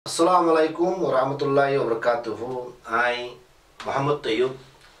Assalamualaikum warahmatullahi wabarakatuh. I Muhammad Tayyub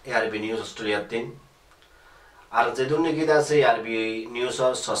ARB News Australia tin. Ar jedun nikida se ARB News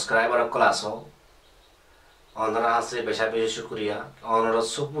or subscriber class ho. Onara se besha besha shukriya. Onara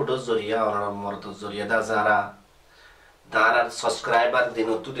support zoriya, onara morto zoriya da zara. Dara subscriber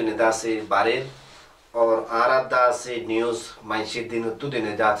dinotu dine da se barer और आराधा से news माइंशी दिन तू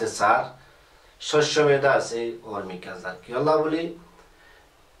दिन जाते सार शोशमेदा से और मिकाजार की अल्लाह बोले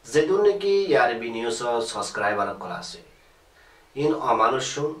जेदुने की ARB न्यूज़ और सब्सक्राइबर क्लास है इन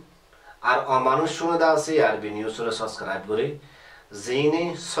अमानुषुन और अमानुषुन दा से ARB न्यूज़ और सब्सक्राइब करे जेने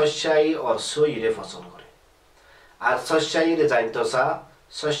सच्चाई और सोईरे फसन करे और सच्चाई रे जानतो सा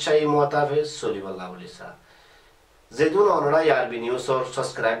सच्चाई मुताबिक सोली अल्लाह बोले सा जेदुन अनरा ARB न्यूज़ और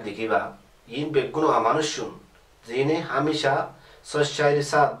सब्सक्राइब दिखीबा इन बेगुनो अमानुषुन जिन्हें हमेशा सच्चाई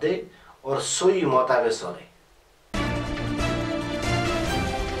साथ दे और सोई मुताबिक सोरे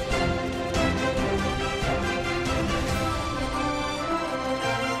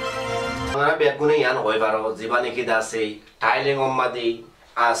हमारा बेगुने यान होए बारो जीवानी की दासे टाइलिंग अम्मादी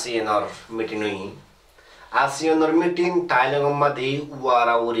आसियन और मीटिंग हुई आसियन और मीटिंग टाइलिंग अम्मादी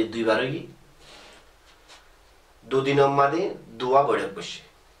वारा उरी दुई बार हुई दो दिन अम्मादी दुआ बड़े बच्चे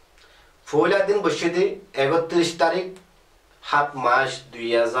फौला दिन बच्चे दे 31 तारीख 7 मार्च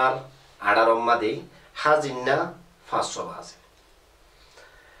 2018 मध्ये हाजिन्ना 500 बाजे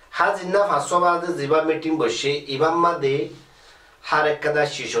हाजिन्ना 500 बाजे जिबा मीटिंग बच्चे इबाम मध्ये हर एकदा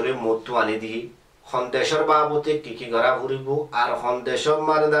शिशोरे मोतु आनी दी हंदेशर बाबूते किकी गरा घुरिबो आर हंदेशर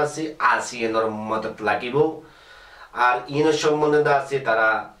मारदासी आसियनर मदद लागिबो आर इन सम्बन्धे दासी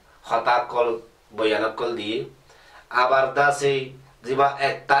तारा हताकल बयानकल दिए आबार दासी जिबा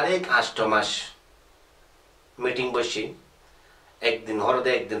 1 तारीख 8 मास मीटिंग बसी एक दिन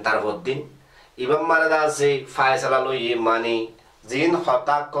हरदे एक दिन तारपर दिन इबाम मारदासी फायसला लई मानी जिन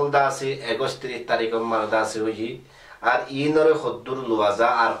हताकल दासी 31 तारीख मारदासी होई আর ইনরে হদ্দুর লওয়াজা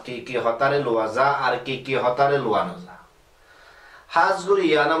আর কি হতারে লওয়াজা আর কি হতারে লওয়ানোজা হাজগুরি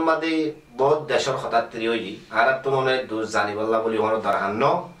ইয়ানামাদে বহুত দেশর হতাত্রি হই আর তোমনে দূর জানিবাল্লা বলি হন দরহান্ন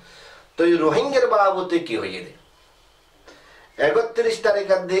তো এই রোহিঙ্গার বাবুতে কি হইয়ে দে 31 তারিখ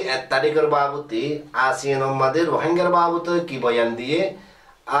দে 1 তারিখের বাবুতে আসিয়ান আমাদের রোহিঙ্গার বাবুতে কি বয়ান দিয়ে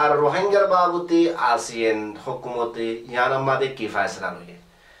আর রোহিঙ্গার বাবুতে আসিয়ান হুকুমতে ইয়ানামাদে কি ফয়সালা হইয়ে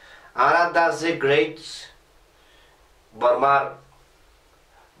আর দ্যাটস এ গ্রেট बर्मार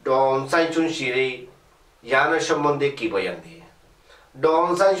डॉन साइंचुन शिरे यान संबंधे की बयान दिए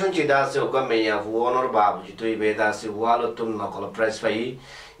डॉन साइंचुन चिदा से होगा मैं या वो और बाबूजी तो ये बेदा से वालो तुम नकल प्रेस पाई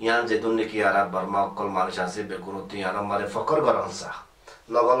यान जेदुन ने किया रहा बर्मा कल मालशा से बेकुनुती यान हमारे फकर गरंसा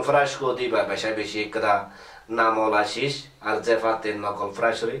नकल फ्रेश को दी बाबा बेशी कदा नामोला शीश अर्जेफाते नकल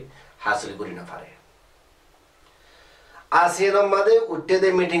फ्रेश रे हासिल करी न पारे आसियन मदे उट्टे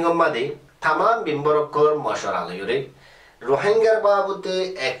दे मीटिंग मदे तमाम बिंबरकल मशवरा लयोरे रोहिंग्यार बाबूते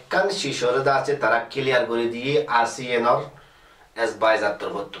एककान शिशोर दाचे तारा क्लियर करे दिए आसियन और एस बायजातर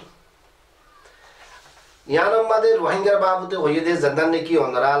बत्तु यानम मादे रोहिंग्यार बाबूते होये दे जंदान ने की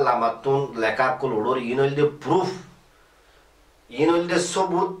ओनरा लामातुन लेखा कुल उडोर इनोल दे प्रूफ इनोल दे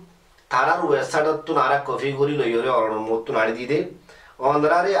सबूत तारार वेबसाइटतुन आरा कॉफी करी लयोरे और मोतुन आड़ी दी दे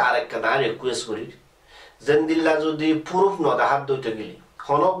ओनरा रे आरेकदा रिक्वेस्ट करी जंदिल्ला जदि प्रूफ न दाहात दइते गेली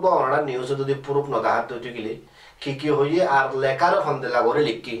खनक बा ओनरा न्यूज जदि प्रूफ न दाहात दइते गेली की होइए आर लेखार हंदिल्ला करे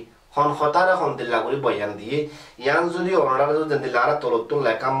लिखी हन हतारे हंदिल्ला करे बयान दिए यान जदि ओनरा जदि जंदिल्लारा तलतुन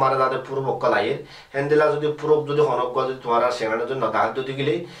लेखा मारे दादे प्रूफ कलाये हंदिल्ला जदि प्रूफ जदि हनक गो जदि तुम्हारा सेनाने जदि न दाहात दइते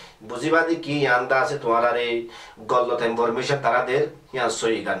गेली बुझिबादी की यान दा আছে तुम्हारा रे गलत इनफरमेशन तारा दे यान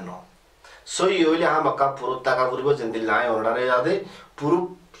सही गानो सही होइले हामका प्रूफ टाका करिबो जंदिल्ला ओनरा रे दादे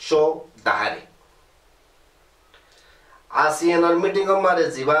प्रूफ शो दाहारे आसियन और मीटिंग हमारे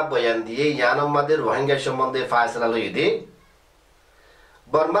जीवा बयान दिए यान हमारे रोहिंग्या संबंधे फैसला लई दे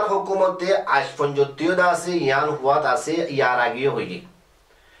बर्मार हुकूमते आज पंजोतियो दासे यान हुआ दासे यार आगे होई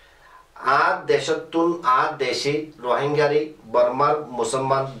आ देशतुन आ देशे रोहिंग्यारे बर्मार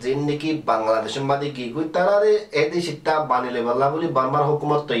मुसलमान जिन्ने की बांग्लादेश मादे की गुई तारारे एदे शिट्टा बानिले बल्ला बोली बर्मार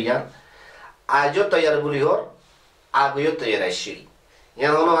हुकूमत तैयार आजो तैयार बोली हो आगयो तैयार आशी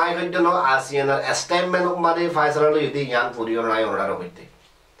यान होनो आइ हद्दनो आसियनर एस्टेटमेंट मादे फैसला लई दे यान पुरियो नाय ओनरा होइते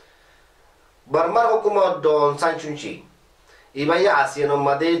बर्मार हुकूमत डॉन साइचुनची इबाई आसियन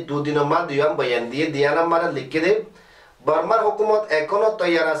मादे दो दिन मादे याम बयान दिए दियाना मारा लिख दे बर्मार हुकूमत एकोनो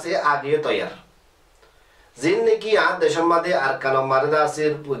तैयार আছে आगे तैयार जिनने की आ देशम मादे आरकान मारदा से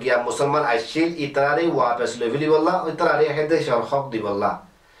गया मुसलमान आशिल इतरारे वापस लेवली वल्ला इतरारे हेदे शर हक दी वल्ला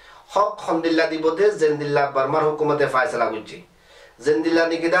हक खंदिल्ला दिबोदे जिंदिल्ला बर्मार हुकूमते फैसला गुची जिंदिला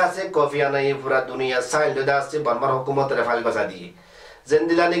निगदा से कोफिया नहीं पूरा दुनिया साइल दास से बर्मा हुकूमत रफाल बसा दिए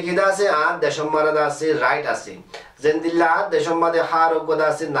জেন্দিলা নিকিদা আছে আর দেশম মারাদা আছে রাইট আছে জেন্দিল্লা আর দেশম মাদে হার অজ্ঞতা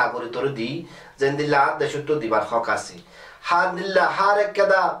আছে নাগরিকর দি জেন্দিল্লা আর দেশত্ব দিবার হক আছে হার দিল্লা হার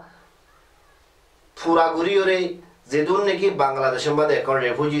একেদা ফুরাগুড়িওরে যেদুন নাকি বাংলাদেশের মধ্যে এখন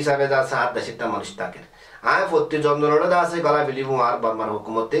রেফিউজি হিসাবে আছে আর দেশের মানুষ থাকে আয় প্রতি জন্মলড়ে আছে গলা বিলিবু আর বার্মার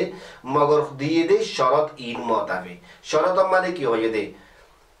হুকুমতে মগর দিয়ে দে শরৎ ইন মতাবে শরৎ মাদে কি হয়ে দে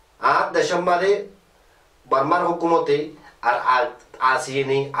আর দেশের মাদে বার্মার হুকুমতে আর আসিয়ে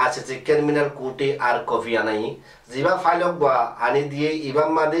আছে যে ক্রিমিনাল কোর্টে আর কফি আনাই যিবা ফাইলক বা আনি দিয়ে ইবাম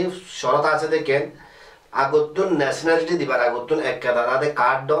মাদে শরৎ আছে দেখেন আগতুন ন্যাশনালিটি দিবার আগতুন একেদারাদে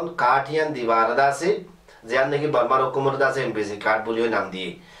কার্ড ডন কার্ড হিয়ান দিবার আছে যেন নাকি বার্মার হুকুমত আছে এমপিসি কার্ড বলিও নাম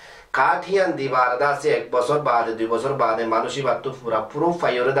দিয়ে কার্ড হিয়ান দিবার আছে 1 বছর বাদে 2 বছর বাদে মানুষই বাদ তো পুরা প্রুফ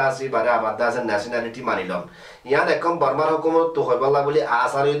ফাইরে আছে বারে আবার আছে ন্যাশনালিটি মানিলন ইয়ান একম বার্মার হুকুমত তো হইবাল্লা বলি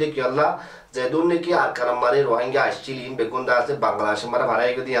আসার হইতে কি আল্লাহ যেদুন নাকি আর কারণ মারে রোহিঙ্গা আসছিল ইন বেগুন্দা আছে বাংলাদেশ মারা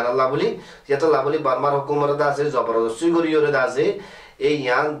ভাড়াই গদি আনাল্লাহ বলি যেতলা বলি বার্মার হুকুমত আছে জবরদস্তি করিওরে আছে এই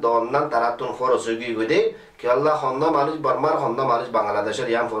ইয়ান দন্নান তারা তুন ফরসগি গদে কি আল্লাহ হন্দ মানুষ বার্মার হন্দ মানুষ বাংলাদেশের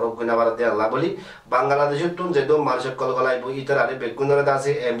ইয়ান ফরক গুনা বারতে আল্লাহ বলি বাংলাদেশের তুন যেদো মানুষ কল গলাইবো ইতার আরে বেগুন্দরে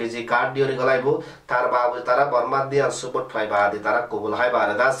আছে এমবিজি কার্ড দিওরে গলাইবো তার বাবু তারা বার্মার দিয়া সুবট ফাইবা আদি তারা কবুল হয়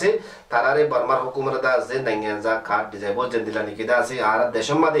বারে আছে তারারে বার্মার হুকুমত আছে নাইঙ্গা কার্ড দিজাইবো জেন্দিলা নিকিদা আছে আর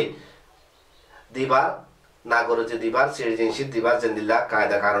দেশম মাদে দিবার নাগরিক দিবার সিটিজেনশিপ দিবার জেন্দিল্লা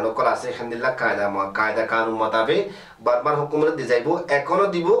কায়দা কানুন কল আছে হেন্দিল্লা কায়দা কানুন মতাবে বারবার হুকুমত দি যাইব এখনো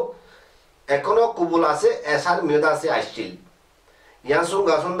দিব এখনো কবুল আছে এসার মেয়দা আছে আসছিল ইয়াসুন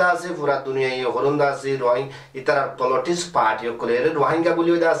গাসুন্দা আছে পুরা দুনিয়া হরুন্দা আছে রোহিং ইতার পলিটিক্স পার্টি করে রোহিঙ্গা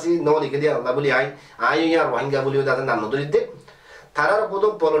বলিও আছে ন লিখে দিয়ে আল্লাহ বলি আই ইয়া রোহিঙ্গা বলিও আছে নাম নদরিতে তারার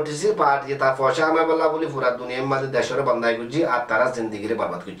প্রথম পলিটিক্স পার্টি তার ফসা আমা বলা বলি পুরা দুনিয়ার মাঝে দেশের বান্দাই গুজি আর তারা জিন্দিগিরে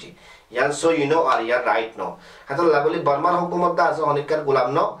বরবাদ করছে ইয়ান so you know R year right no হাতল বলি বার্মার হুকুমত আছে অনেককার গোলাম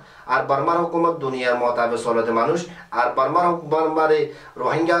ন আর বার্মার হুকুমত দুনিয়ার মতাবে চলতে মানুষ আর বার্মারে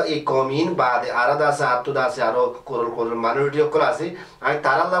রোহিঙ্গা এই কমিন বাদে আলাদা আছে আত্মদা আছে আরো করল মাইনরিটি সকল আছে আমি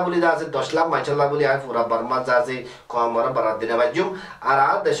তারাল্লা বলি আছে 10 লাখ মাইচাল্লা বলি আমি পুরা বার্মা যা আছে কমর বারাত দিনে বাজুম আর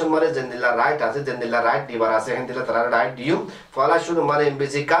দেশম মারে জেন্দিল্লা রাইট আছে জেন্দিল্লা রাইট দিবার আছে হেন্দিল্লা তারা রাইট দিউম ফলা শুরু মারে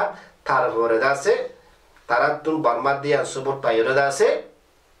এমবিসি কার্ড তার পরে আছে তারা তুন বার্মা দিয়া সুবট পাইরে আছে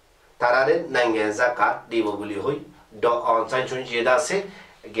তারারে নাইঙ্গা কার্ড দিব বলি হই ড অনসাইন শুন যেদা আছে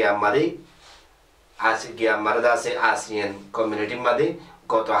গিয়ামারি আছে গিয়ামারদা আছে আসিয়ান কমিউনিটি মাদে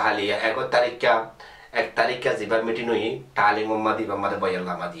গত হালিয়া 1 তারিখা জিবা মিটিং হই তালিম মাদি বা মাদে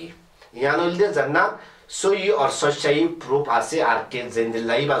বয়াল্লা মাদি ইয়ানুলদে জান্না সই আর সচ্চাই প্রুফ আছে আর কে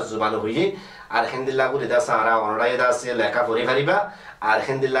জেন্দিল্লাই বা জুবান হইয়ে আর হিন্দিল্লা গুলি দা সারা অনলাইন দা আছে লেখা পড়ি পারিবা আর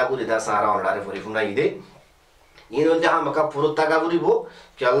হিন্দিল্লা গুলি দা সারা অনলাইন পড়ি ফুনাই দে ইনুলদে হামকা পুরো টাকা বলিব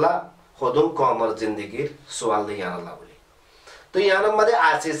কি আল্লাহ খদম কমর জিন্দেগির সওয়াল দে আল্লাহ বলি তো ইয়ানোর মধ্যে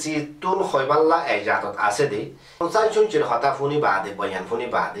আছে সি তুন হইবাল্লা এজাজত আছে দে সঞ্চাই শুনছিল হতা ফোনি বাদে বয়ান ফোনি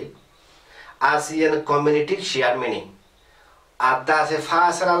বাদে আসিয়ান কমিউনিটি চেয়ারম্যান আদা আছে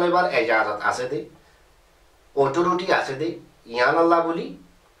ফাসরা লইবার এজাজত আছে দে অথরিটি আছে দে ইয়ান আল্লাহ বলি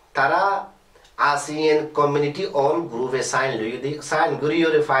তারা আসিয়ান কমিউনিটি অল গ্রুপে সাইন লইয়ে দে সাইন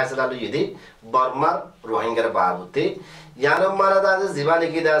গরিয়রে ফাসরা লইয়ে দে বর্মার রোহিঙ্গার বাবুতে ইয়ানোর মারাদা আছে জীবানে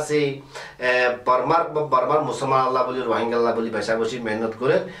কি আছে বর্মার মুসলমান আল্লাহ বলি রোহিঙ্গা আল্লাহ বলি বেশা বসি মেহনত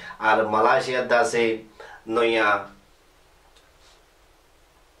করে আর মালয়েশিয়ার দাসে নয়া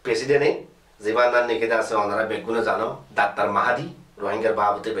প্রেসিডেন্টে জীবানার নিকে আছে ওনারা বেগুনে জানো ডাক্তার মাহাদি রোহিঙ্গার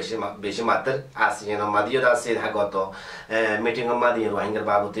বাবুতে বেশি মাত্র আসিয়ান মাদিও আছে গত মিটিং মাদি রোহিঙ্গার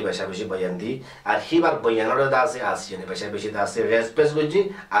বাবুতে বেশা বেশি বয়ান দি আর হিবার বয়ানোর আছে আসিয়ানে বেশা বেশি আছে রেসপেক্ট বুঝি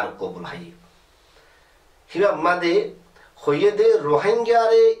আর কবুল হাই হিবা মাদে হইয়ে দে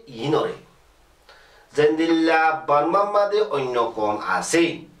রোহিঙ্গারে ইনরে জেন্দিল্লা বার্মা মাদে অন্য কম আছে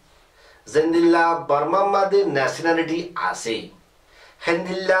জেন্দিল্লা বার্মা মাদে ন্যাশনালিটি আছে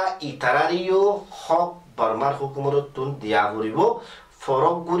হেন্দিল্লা ইতারারিও হক বার্মার হুকুমত তুন দিয়া করিব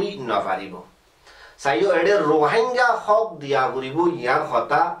ফরক গুরি নপারিব চাইও এডে রোহিঙ্গা হক দিয়া করিব ইয়ান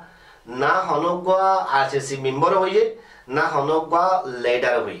হতা না হনগা আরসিসি মেম্বার হইয়ে না হনগা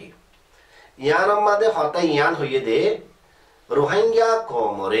লিডার হইয়ে ইয়ান মাদে হতা ইয়ান হইয়ে দে রোহিঙ্গা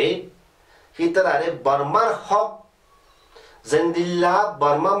কমরে হিতারে বার্মার হক জেন্দিল্লা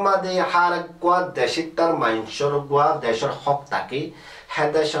বার্মা মাদে হার কোয়া দেশিতার মাইনসর গোয়া দেশের হক থাকে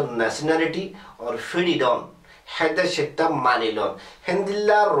হেদেশর ন্যাশনালিটি আর ফ্রিডম হেদেশিতা মানিলন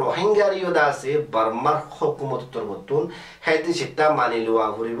হেন্দিল্লা রোহিঙ্গারিও দাসে বার্মার হুকুমত তরবতুন হেদেশিতা মানিলুয়া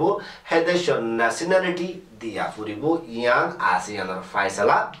ফুরিব হেদেশর ন্যাশনালিটি দিয়া ফুরিব ইয়ান আসিয়ানের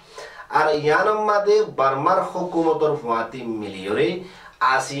ফায়সালা আর ইয়ানম মাদে বার্মার হুকুমতর ফুয়াতি মিলিয়রে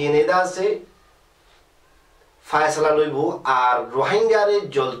আসিয়েনে দাসে ফায়সালা লইব আর রোহিঙ্গারে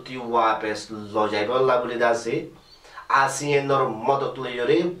জলতি ওয়াপেস লজাইবল্লা বলি দাসে আসিয়েনর মদত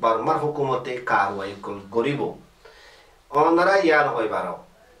লইরে বর্মার হুকুমতে কারওয়াই করিব অনরা ইয়ান হইবার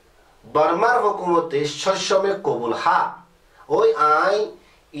বর্মার হুকুমতে সসমে কবুল হা ওই আই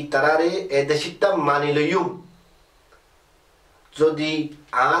ইতারারে এদেশিতা মানি লইম যদি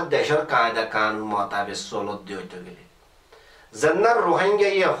দেশের কায়দা কানুন মোতাবেক চলত দিতে গেলে জন্নার রোহিঙ্গা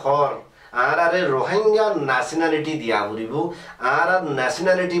ইয়ে হর আরে রোহিঙ্গা ন্যাশনালিটি দিয়া ফুরিব আর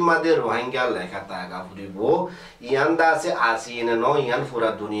ন্যাশনালিটি মাদে রোহিঙ্গা লেখা থাকা ফুরিব ইয়ান দাসে আসিয়েনে ন ইয়ান পুরা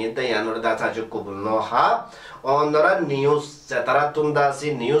দুনিয়াতে ইয়ানোর দাস আছে কবুল ন হা অনরা নিউজ তারা তুন দাসি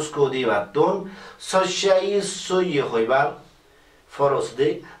নিউজ কো দিবাতুন সশাই সই হইবার ফরজ দে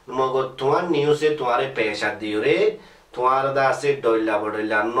মগর তোমার নিউজে তোমারে পেশা দিওরে তোমার দাসে ডইলা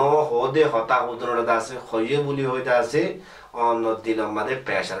বডইলা ন হদে হতা হুদর দাসে হইয়ে বলি হইতা আছে অন্য দিলম মাদে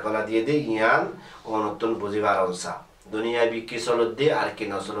পেশার গলা দিয়ে দে ইয়ান অনতন বুঝিবার অংশা দুনিয়া বিকি চলত দি আর কি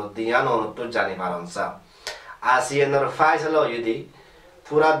নচলত দি ইয়ান অনতন জানিবার অংশা আসিয়ানোর ফাইসলা যদি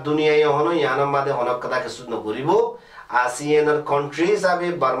পুরা দুনিয়ায় হনো ইয়ানোর মাদে অনেক কথা কিছু নকরিব আসিয়ানোর কান্ট্রি হিসাবে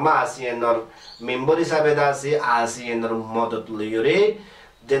বর্মা আসিয়ানোর মেম্বার হিসাবে দাসে আসিয়ানোর মদত লইরে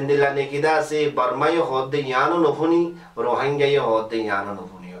জেন্দিলা নেকিদা আছে বর্মায় হদে ইয়ানো নফুনি রোহিঙ্গায় হদে ইয়ানো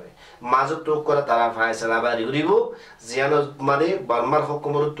নফুনি হয় মাজত টুক করে তারা ফায়সালা বাড়ি উড়িব জিয়ানো মানে বর্মার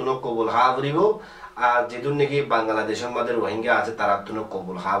হুকুমর তুনো কবুল হা উড়িব আর যেদুন নাকি বাংলাদেশের মধ্যে রোহিঙ্গা আছে তারা তুনো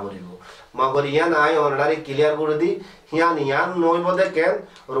কবুল হা উড়িব মগর ইয়ান আই অনলারি ক্লিয়ার করে দি ইয়ান নইব দেখেন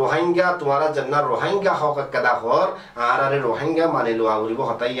রোহিঙ্গা তোমারা জন্না রোহিঙ্গা হক কেদা হর আর আরে রোহিঙ্গা মানে লোয়া উড়িব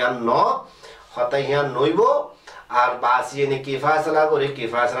হতাই ইয়ান নইব আর বাসিয়ে নে কি ফায়সালা করে কি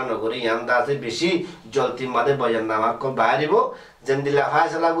ফায়সালা নকরে ইয়ান দাসে বেশি জলতি মাদে বয়ান নামা কো বাইরিব জেন্দিল্লা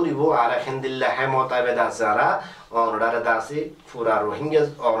ফায়সালা করিব আর হেন্দিল্লা হেমতাবে দাসে আরা অনডারে দাসে পুরা রোহিঙ্গা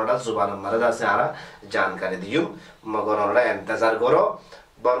অনডা জুবান মারে দাসে আরা জানকারি দিও মগর অনডা ইন্তজার করো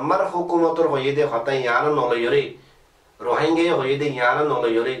বর্মার হুকুমতর হইয়ে দে হতা ইয়ান নলয়রে রোহিঙ্গা হইয়ে দে ইয়ান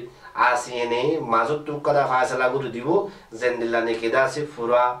নলয়রে আসিয়েনে মাজত টুকরা ফায়সালা করে দিব জেন্দিল্লা নে কেদা আছে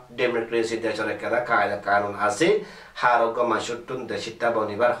পুরা ডেমোক্রেসি দেশের কেদা কায়দা কানুন আছে হারক মাসুটুন দেশিতা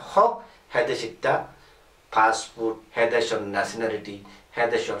বনিবার হক হেদেশিতা পাসপোর্ট হেদেশর ন্যাশনালিটি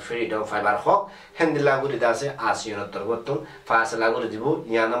হেদেশর ফ্রিডম ফাইবার হক হেন্দিল্লা করে দাসে আসিয়েনতর বর্তন ফায়সালা করে দিব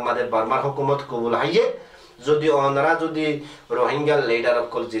ইয়ান মাদে বর্মার হুকুমত কবুল হাইয়ে যদি অনরা যদি রোহিঙ্গা লিডার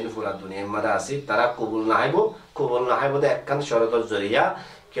অকল জিন পুরা দুনিয়ার মধ্যে আছে তারা কবুল না হাইব দে একখান শরতর জরিয়া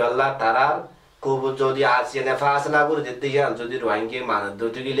কি আল্লাহ তারার কবুল যদি আসিয়েনে ফায়সালা করে দিতে ইয়ান যদি রোহিঙ্গা মানত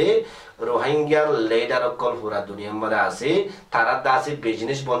দিতে গেলে রোহিঙ্গার লিডার অকল পুরা দুনিয়ার মধ্যে আছে তারা দাসে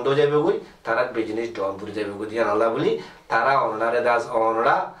বিজনেস বন্ধ হয়ে যাবে গই তারা বিজনেস ডাউন করে যাবে গই ইয়ান আল্লাহ বলি তারা অনরারে দাস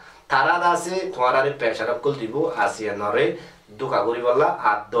অনরা তারা দাসে তোমারে পেশার অকল দিব আসিয়ানরে দুকা করি বললা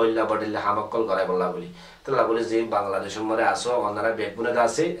আর দইল্লা বডিল্লা হামকল করাই বললা বলি তাহলে বলি যে বাংলাদেশের মধ্যে আসো অনরা বেগুনে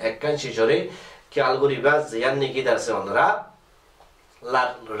দাসে একখান শিশরে খেয়াল করিবা জিয়ান নিকি দাসে অনরা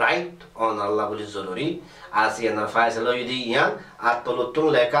রাইট অন আল্লাহ বলি জরুরি আসিয়ানার ফায়সালা যদি ইয়ান আর তলতুন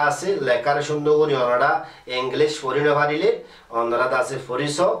লেখা আছে লেখার সুন্দর করি অনরা ইংলিশ পড়ি না পারিলে অনরা দাসে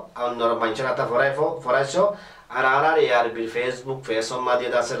ফরিস অনরা মানুষের হাতে ফরাইছ আর ARB ফেসবুক ফেসন মা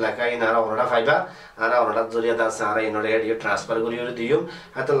দিয়ে দাসে লেখা ইনারা অনরা ফাইবা আর অনরা জরিয়া দাসে আর ইনরে এডিও ট্রান্সফার করি দিও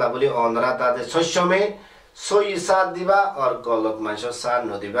হাতলা বলি অনরা তাদের সসমে সই সাথ দিবা আর গলত মানুষের সাথ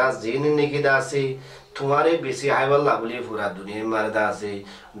নদিবা জিন নিকি দাসে তোমারে বেশি হাইবল্লা বলি পুরা দুনিয়ার মারে দাসে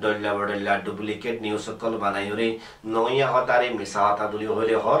ডল্লা বডল্লা ডুপ্লিকেট নিউজ সকল বানাইরে নইয়া হতারে মিশা হতা বলি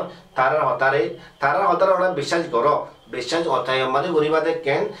হইলে হর তারার হতারে ওরা বিশ্বাস করো বিশ্বাস অথায় মানে গরিবা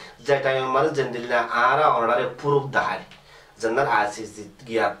দেখেন যেটাই মানে জেন্দিল্লা আরা অনারে প্রুফ দাহার জন্নার আসি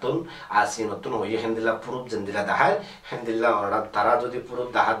গিয়াতুন আসি নতুন হইয়ে হেন্দিল্লা প্রুফ জেন্দিল্লা দাহার হেন্দিল্লা অনারা তারা যদি প্রুফ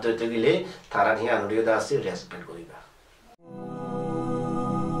দাহার দিতে গেলে তারা নিয়ে আনুরিয়া দাসি রেসপেক্ট করিবা